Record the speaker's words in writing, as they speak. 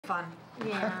fun.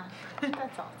 Yeah,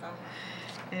 that's awesome.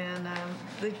 And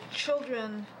the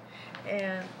children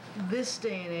in this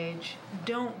day and age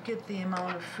don't get the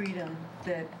amount of freedom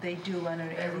that they do under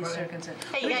these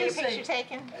circumstances. Hey, you got your picture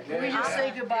taken? We just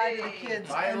say goodbye to the kids,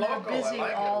 and they're busy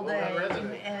all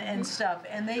day and stuff,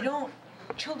 and they don't.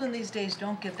 Children these days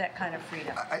don't get that kind of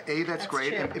freedom. That's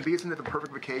great. True. And B, isn't it the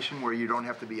perfect vacation where you don't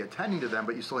have to be attending to them,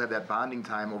 but you still have that bonding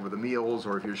time over the meals,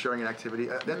 or if you're sharing an activity?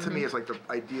 That to me is like the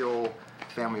ideal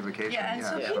family vacation. Yeah, and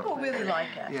so people really like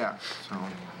it. Yeah, so,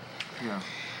 yeah.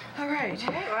 All right.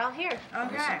 Okay, we're all here.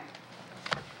 Okay.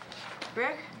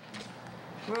 Rick?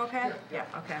 We're okay? Yeah,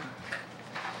 okay.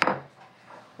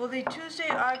 Will the Tuesday,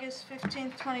 August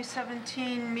 15th,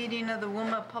 2017 meeting of the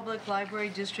Wilmette Public Library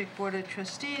District Board of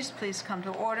Trustees please come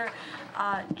to order?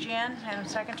 Jan, Madam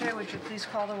Secretary, would you please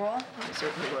call the roll? I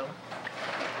certainly will.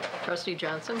 Trustee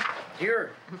Johnson?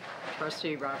 Here.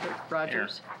 Trustee Rogers? Here.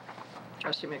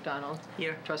 Trustee McDonald?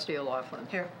 Here. Trustee O'Loughlin?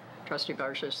 Here. Trustee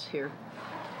Barshis? Here.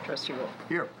 Trustee Wolf?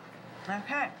 Here.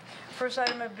 Okay. First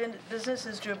item of business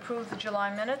is to approve the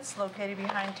July minutes located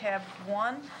behind tab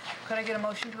 1. Could I get a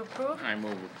motion to approve? I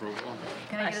move approval.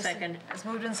 Can I get a second? It's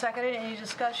moved and seconded. Any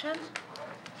discussion?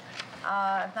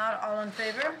 If not, all in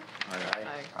favor?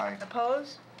 Aye.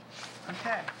 Opposed?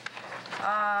 Okay.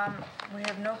 We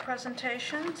have no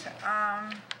presentations.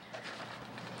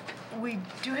 We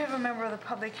do have a member of the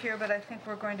public here, but I think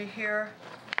we're going to hear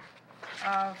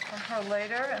from her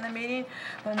later in the meeting.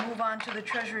 We'll move on to the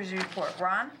Treasurer's report.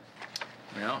 Ron?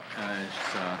 Well, as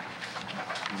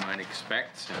you might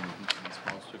expect, since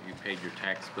most of you paid your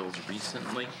tax bills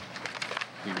recently,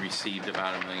 we received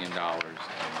about $1 million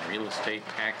in real estate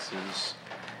taxes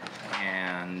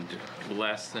and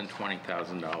less than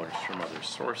 $20,000 from other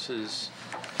sources.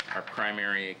 Our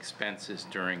primary expenses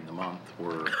during the month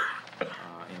were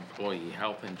employee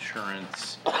health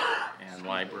insurance and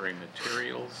library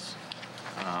materials.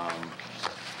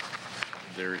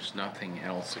 There's nothing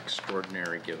else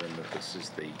extraordinary given that this is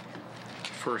the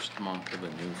first month of the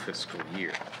new fiscal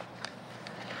year.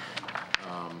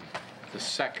 The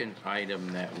second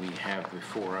item that we have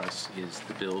before us is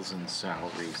the bills and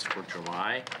salaries for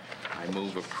July. I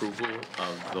move approval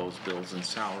of those bills and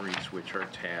salaries, which are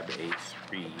tab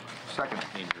A3 Second.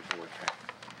 in your board packet.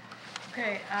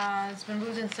 Okay, it's been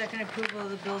moved and seconded approval of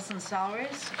the bills and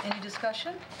salaries. Any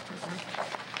discussion?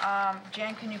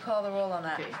 Jan, can you call the roll on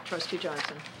that? Okay. Trustee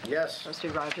Johnson? Yes. Trustee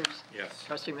Rogers? Yes.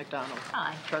 Trustee McDonald?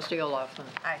 Aye. Trustee O'Loughlin?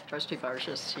 Aye. Trustee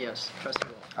Barshis? Yes. Trustee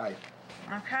Wolf? Aye.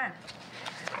 Okay.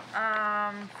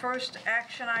 First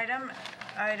action item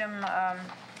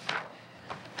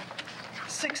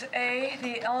 6A,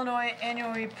 the Illinois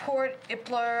Annual Report,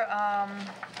 IPLR,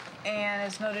 and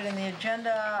as noted in the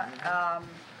agenda,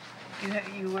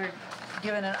 you were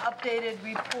given an updated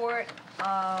report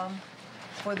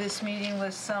for this meeting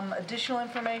with some additional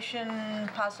information,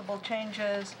 possible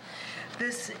changes.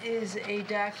 This is a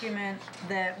document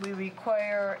that we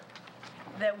require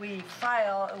that we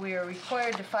are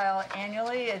required to file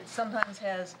annually. It sometimes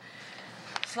has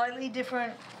slightly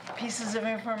different pieces of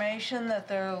information that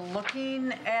they're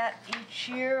looking at each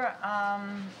year.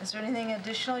 Is there anything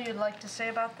additional you'd like to say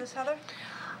about this, Heather?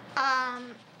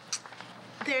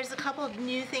 There's a couple of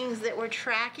new things that we're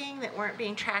tracking that weren't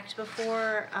being tracked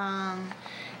before.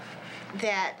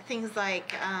 That things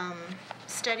like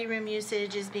study room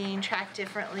usage is being tracked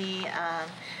differently.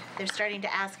 They're starting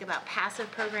to ask about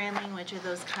passive programming, which are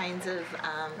those kinds of,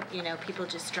 people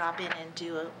just drop in and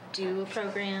do a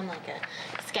program like a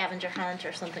scavenger hunt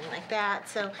or something like that.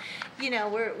 So,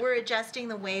 we're adjusting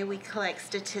the way we collect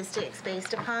statistics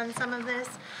based upon some of this.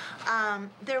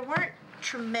 There weren't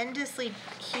tremendously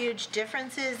huge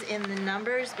differences in the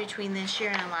numbers between this year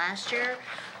and last year.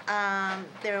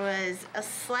 There was a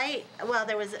slight,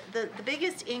 the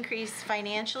biggest increase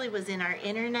financially was in our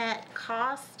internet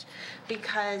cost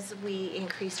because we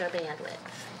increased our bandwidth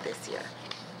this year.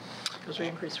 Because we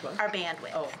increased what? Our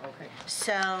bandwidth. Oh, okay.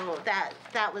 So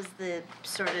that was the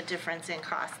sort of difference in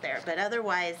cost there. But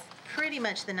otherwise, pretty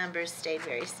much the numbers stayed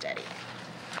very steady.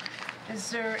 Is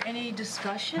there any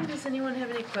discussion? Does anyone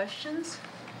have any questions?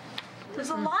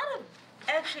 There's a lot of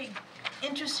actually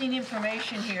interesting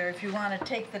information here if you want to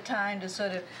take the time to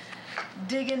sort of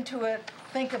dig into it,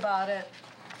 think about it,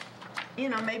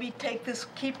 maybe take this,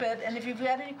 keep it, and if you've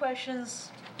got any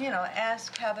questions,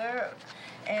 ask Heather.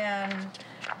 And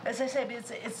as I said,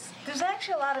 there's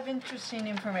actually a lot of interesting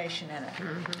information in it.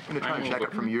 And to try and check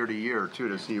it from year to year too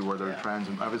to see where there are trends.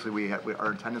 And obviously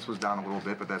our attendance was down a little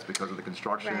bit, but that's because of the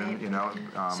construction.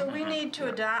 Right. So we need to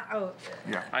adopt. Oh.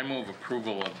 Yeah. I move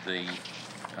approval of the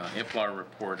IPLR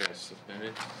report as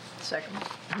submitted. Second.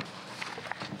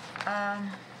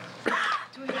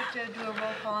 Do do we have to do a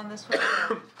roll call on this one?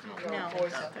 No. I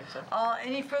don't think so.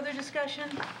 Any further discussion?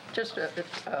 Just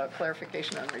a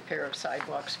clarification on repair of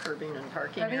sidewalks, curbing, and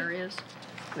parking Pardon? areas.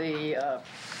 The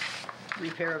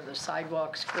repair of the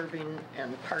sidewalks, curbing,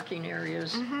 and parking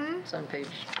areas. It's on page,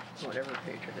 whatever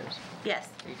page it is. Yes.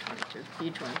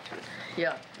 E22.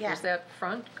 Yeah. Yeah. Is that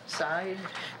front, side?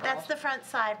 That's the front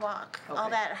sidewalk, all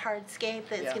Okay. that hardscape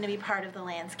that's Yeah. going to be part of the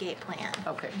landscape plan.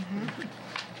 Okay.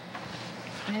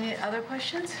 Any other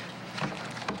questions?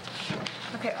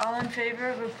 Okay, all in favor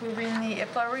of approving the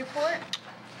IPLA report?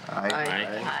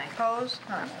 Aye. Opposed?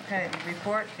 None. Okay, the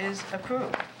report is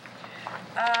approved.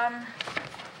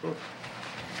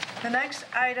 The next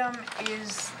item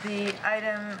is the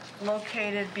item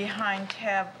located behind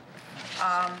tab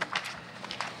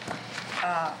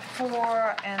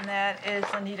 4, and that is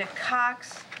Anita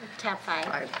Cox. Tab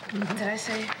 5. Did I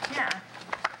say? Yeah.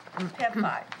 Tab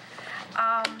 5.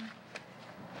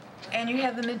 And you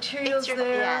have the materials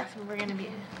there. Yeah, we're going to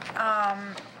be.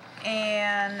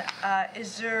 And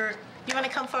is there? You want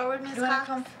to come forward, Ms. You want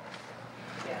to Cox?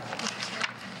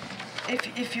 come?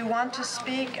 If you want to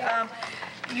speak,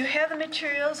 you have the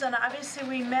materials, and obviously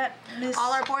we met Ms.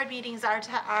 All our board meetings are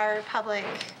public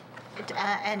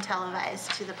and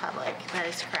televised to the public. That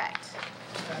is correct.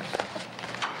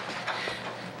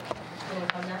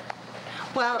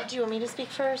 Well, do you want me to speak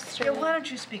first? Or? Yeah, why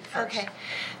don't you speak first? Okay.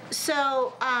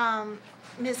 So,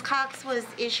 Ms. Cox was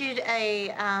issued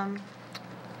a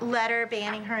letter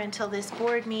banning her until this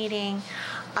board meeting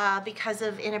because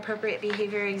of inappropriate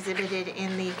behavior exhibited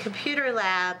in the computer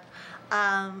lab.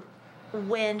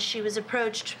 When she was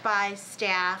approached by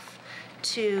staff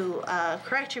to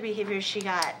correct her behavior, she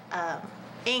got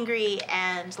angry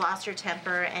and lost her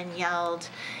temper and yelled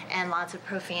and lots of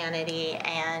profanity,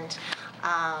 and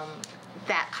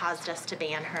that caused us to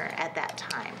ban her at that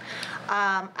time.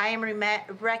 I am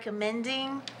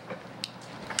recommending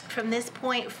from this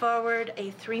point forward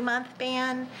a 3-month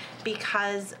ban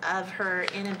because of her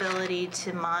inability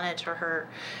to monitor her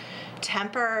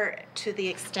temper to the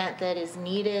extent that is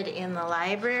needed in the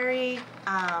library.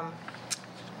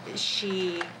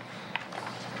 She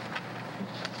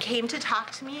came to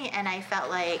talk to me, and I felt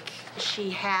like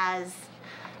she has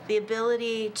the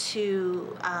ability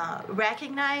to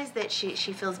recognize that she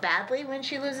feels badly when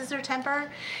she loses her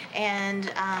temper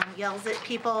and yells at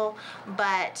people,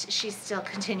 but she still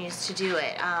continues to do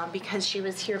it because she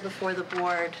was here before the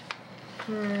board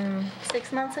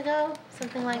 6 months ago,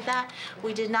 something like that.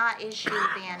 We did not issue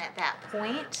a ban at that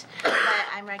point, but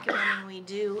I'm recommending we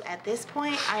do at this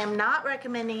point. I am not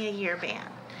recommending a year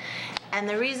ban. And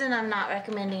the reason I'm not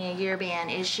recommending a year ban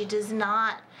is she does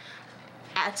not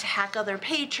attack other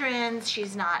patrons.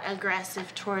 She's not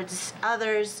aggressive towards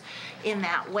others in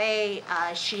that way.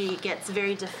 She gets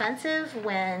very defensive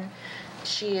when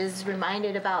she is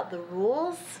reminded about the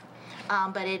rules.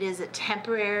 But it is a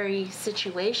temporary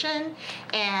situation,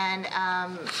 and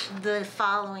the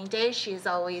following day she is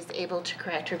always able to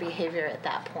correct her behavior at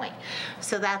that point.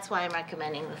 So that's why I'm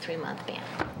recommending the 3-month ban.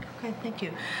 Okay, thank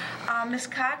you. Ms.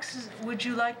 Cox, would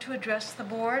you like to address the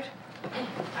board?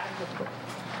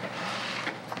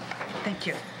 Thank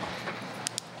you.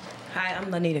 Hi,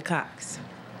 I'm Lanita Cox.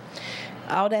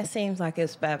 All that seems like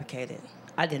it's fabricated.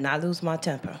 I did not lose my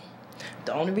temper.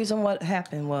 The only reason what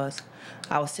happened was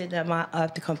I was sitting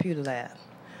at the computer lab.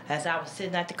 As I was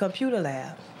sitting at the computer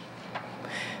lab,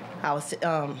 I was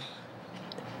the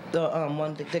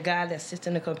guy that sits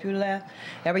in the computer lab.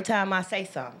 Every time I say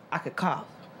something, I could cough.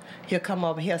 He'll come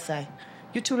over here and say,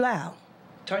 "You're too loud.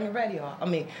 Turn your radio off.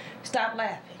 Stop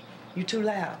laughing. You're too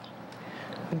loud."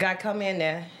 A guy come in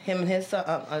there, him and his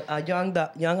a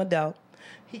young adult.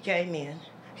 He came in.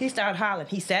 He started hollering.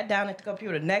 He sat down at the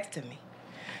computer next to me.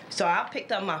 So I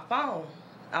picked up my phone.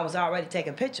 I was already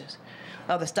taking pictures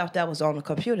of the stuff that was on the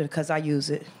computer because I use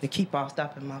it to keep all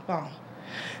stuff in my phone.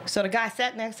 So the guy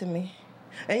sat next to me,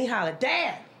 and he hollered,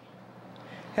 "Dad!"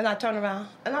 And I turned around,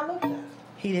 and I looked at him.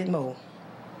 He didn't move.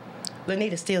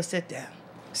 Lanita still sit there.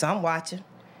 So I'm watching.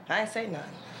 I ain't say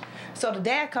nothing. So the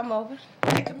dad come over.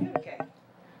 They communicate.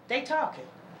 They talking.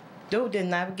 Dude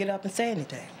didn't ever get up and say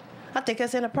anything. I think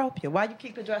that's inappropriate. Why you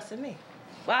keep addressing me?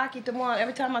 Why I keep them on?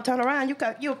 Every time I turn around,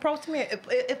 you approach me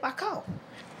if I call.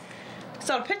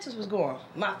 So the pictures was going.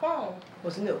 My phone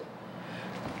was new.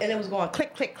 And it was going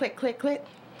click, click, click, click, click.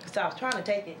 So I was trying to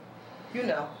take it,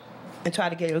 and try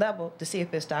to get it level to see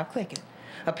if it stopped clicking.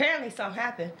 Apparently something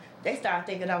happened. They started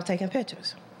thinking I was taking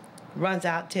pictures. Runs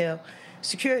out, tell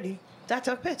security that I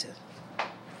took pictures.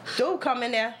 Dude come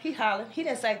in there, he hollered. He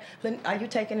didn't say, "Are you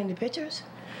taking any pictures?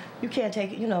 You can't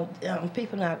take it,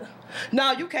 people not."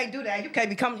 "No, you can't do that. You can't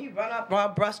be coming." He run up,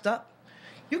 brushed up.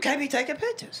 "You can't be taking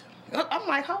pictures." I'm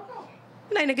like, hold on.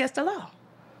 It ain't against the law.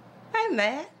 I ain't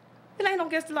mad. It ain't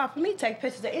against the law for me to take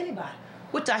pictures of anybody,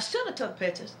 which I should have took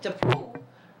pictures to prove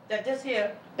that this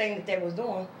here thing that they was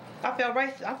doing, I felt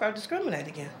racist, I felt discriminated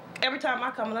against. Every time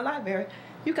I come in the library,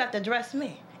 you got to address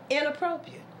me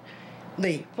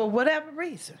inappropriately for whatever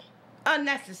reason,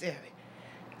 unnecessary.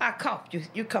 I cough,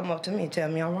 you come up to me and tell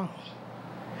me I'm wrong.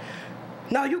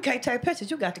 No, you can't take pictures,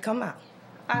 you got to come out.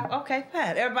 Okay,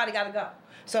 fine, everybody got to go.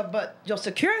 So, but your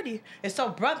security is so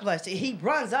breathless. He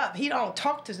runs up. He don't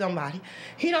talk to somebody.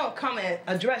 He don't come and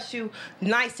address you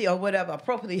nicely or whatever,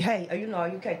 appropriately. Hey, you know,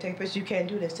 you can't take pictures. You can't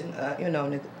do this. And, you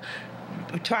know,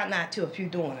 try not to if you're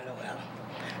doing it or whatever.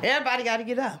 Everybody got to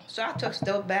get up. So I took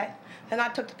Stowe back, and I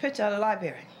took the picture of the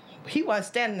library. He wasn't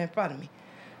standing in front of me.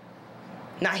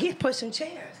 Now, he's pushing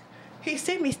chairs. He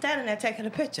see me standing there taking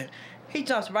a picture. He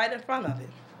jumps right in front of it.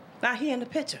 Now, he in the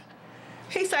picture.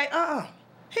 He say,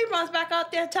 He runs back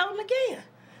out there and tell him again.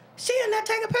 She in there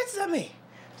taking pictures of me.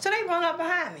 So they run up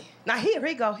behind me. Now here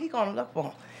he go, he gonna look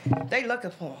for him. They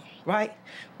looking for him, right?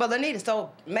 But Lanita's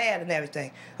so mad and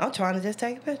everything. I'm trying to just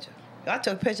take a picture. I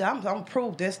took a picture, I'm gonna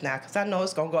prove this now, because I know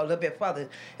it's gonna go a little bit further.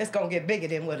 It's gonna get bigger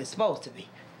than what it's supposed to be.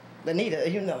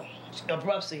 Lanita, you know,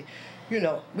 abruptly, you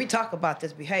know, we talk about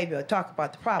this behavior, talk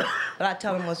about the problem, but I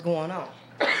tell them what's going on.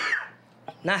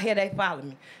 Now here they follow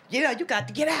me. You know, you got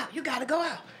to get out. You got to go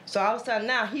out. So all of a sudden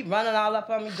now he running all up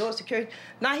on me, door security.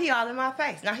 Now he all in my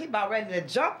face. Now he about ready to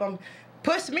jump him,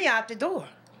 push me out the door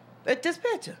at this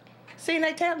picture. See, and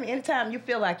they tell me anytime you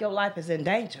feel like your life is in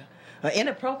danger or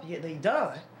inappropriately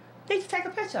done, you need to take a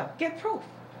picture of it. Get proof.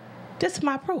 This is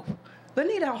my proof.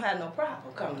 Lanita don't have no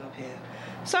problem coming up here.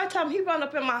 So I tell him he run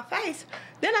up in my face.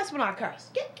 Then that's when I curse.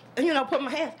 You know, put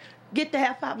my hands, get the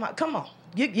F out. Come on,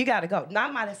 you got to go. Now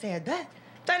I might have said that.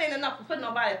 That ain't enough to put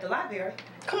nobody at the library.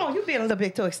 Come on, you being a little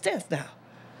bit too extensive now.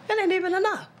 That ain't even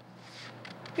enough.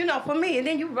 You know, for me, and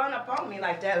then you run up on me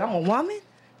like that. I'm a woman?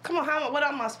 Come on, what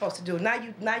am I supposed to do? Now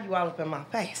you all up in my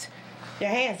face. Your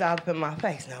hands all up in my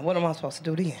face now. What am I supposed to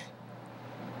do then?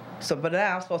 So, but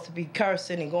now I'm supposed to be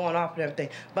cursing and going off and everything.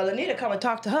 But Lanita come and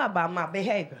talk to her about my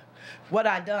behavior. What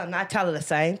I done, and I tell her the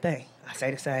same thing. I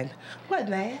say the same thing. What,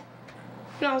 man? You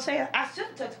know what I'm saying? I should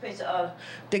have took a picture of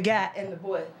the guy and the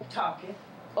boy talking.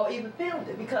 Or even filmed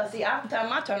it, because see, every time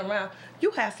I turn around,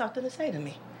 you have something to say to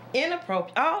me.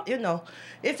 Inappropriate, you know,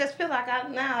 it just feel like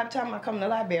now every time I come to the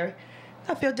library,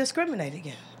 I feel discriminated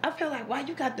again. I feel like, why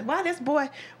this boy,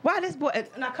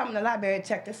 and I come to the library and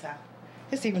check this out.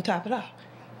 Let's even top it off.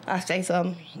 I say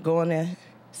something, go in there,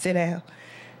 sit down.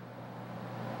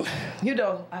 You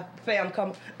know, fam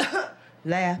come,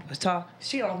 laugh, talk.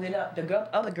 She don't get up.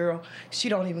 The other girl, she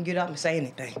don't even get up and say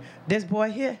anything. This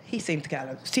boy here, he seems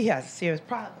to she has a serious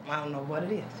problem. I don't know what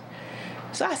it is.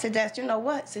 So I suggest, you know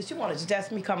what? Since you want to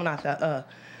suggest me coming out the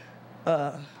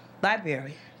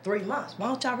library 3 months, why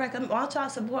don't y'all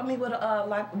support me with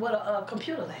a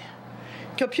computer lab?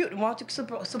 Why don't you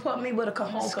support me with a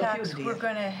home computer? We're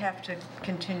going to have to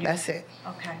continue. That's it.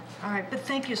 Okay. All right. But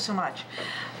thank you so much.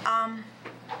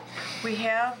 We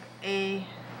have a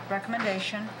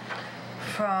recommendation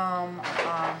from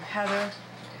Heather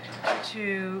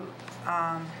to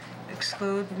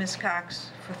exclude Ms. Cox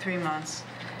for 3 months.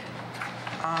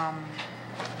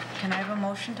 Can I have a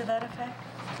motion to that effect?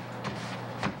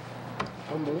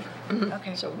 I'll move.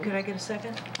 Okay, so could I get a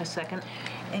second? A second.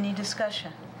 Any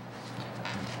discussion?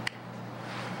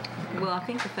 Well, I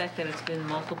think the fact that it's been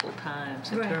multiple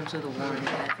times in Right. terms of the warning,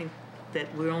 and I think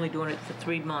that we're only doing it for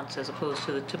 3 months as opposed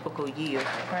to the typical year.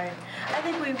 Right. I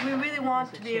think we really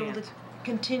want There's to a be able to chance.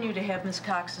 continue to have Ms.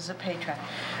 Cox as a patron.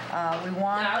 We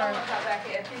want Now, I don't her. want to come back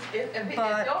here. If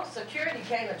But- your security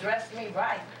can't address me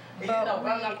right, if you But know,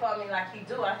 run we- up on me like he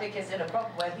do, I think it's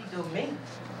inappropriate what he do me.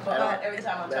 But- But every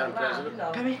time I turn Madam around, President? you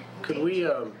know. Come in. Could we,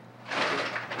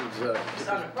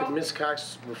 did Ms.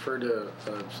 Cox refer to,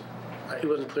 it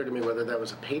wasn't clear to me whether that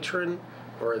was a patron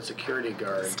or a security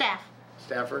guard.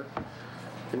 Staffer?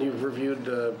 And you've reviewed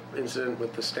the incident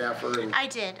with the staffer and... I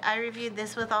did. I reviewed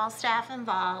this with all staff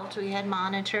involved. We had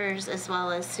monitors as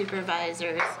well as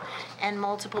supervisors and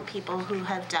multiple people who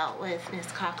have dealt with Ms.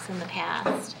 Cox in the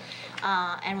past.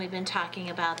 And we've been talking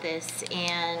about this,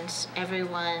 and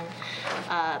everyone,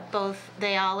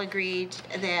 they all agreed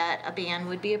that a ban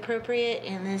would be appropriate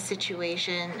in this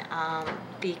situation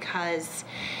because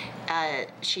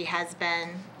she has been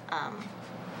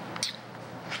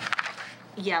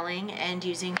yelling and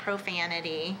using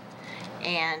profanity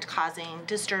and causing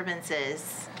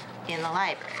disturbances in the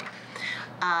library.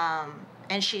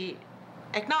 And she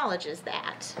acknowledges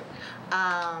that.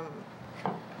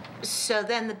 So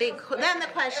then the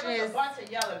question There was is, a bunch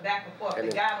of yelling back and forth.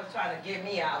 The guy was trying to get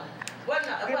me out.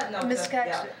 wasn't no Ms.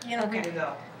 Cox, you know, Okay. we-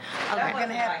 No. Okay. That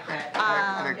wasn't like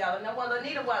that. And- Y'all know what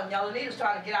Anita was. Y'all Anita was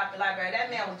trying to get out the library. That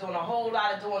man was doing a whole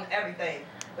lot of doing everything.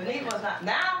 Anita was not.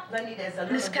 Now, Anita is a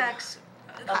little Ms. bit- Cox,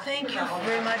 thank you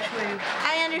very much. We I didn't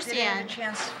have a understand.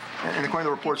 chance. And according to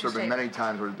the reports, there have been Interesting. many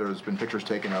times where there's been pictures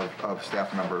taken of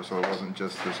staff members, so it wasn't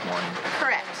just this morning.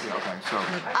 Correct. Yeah, okay, so,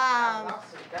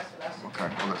 That's what I said.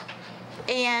 okay, well,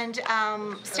 And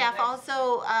staff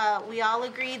also, we all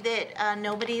agreed that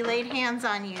nobody laid hands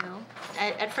on you.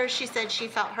 At first, she said she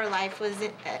felt her life was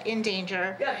in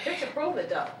danger, yeah, the picture prove it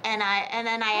though. and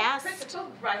then I asked, Picture prove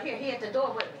it right here, he at the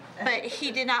door with me. but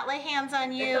he did not lay hands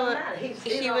on It you. don't matter. You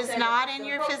He know what I'm was saying? not It's in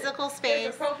your appropriate. physical It's space.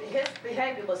 appropriate. His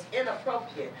behavior was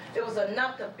inappropriate. It was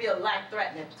enough to feel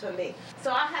life-threatening to me.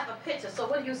 So I have a picture. So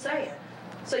what are you saying?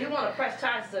 So you want to press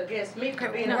charges against me for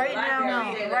being in the Right library?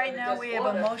 now, saying right that now, it we was have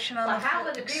a disorder? motion on But the floor. how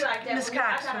would it be like that Ms. when I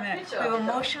Cox, got a a minute. picture We have a of it?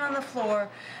 motion on the floor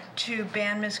to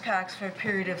ban Ms. Cox for a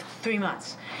period of 3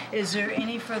 months. Is there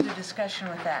any further discussion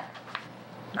with that,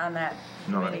 on that?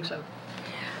 no, I think so.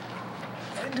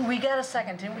 We got a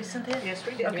second, didn't we, Cynthia? Yes,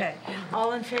 we did. Okay.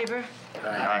 All in favor?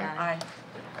 Aye. Aye.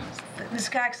 Ms.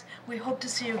 Cox, we hope to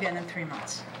see you again in 3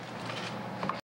 months.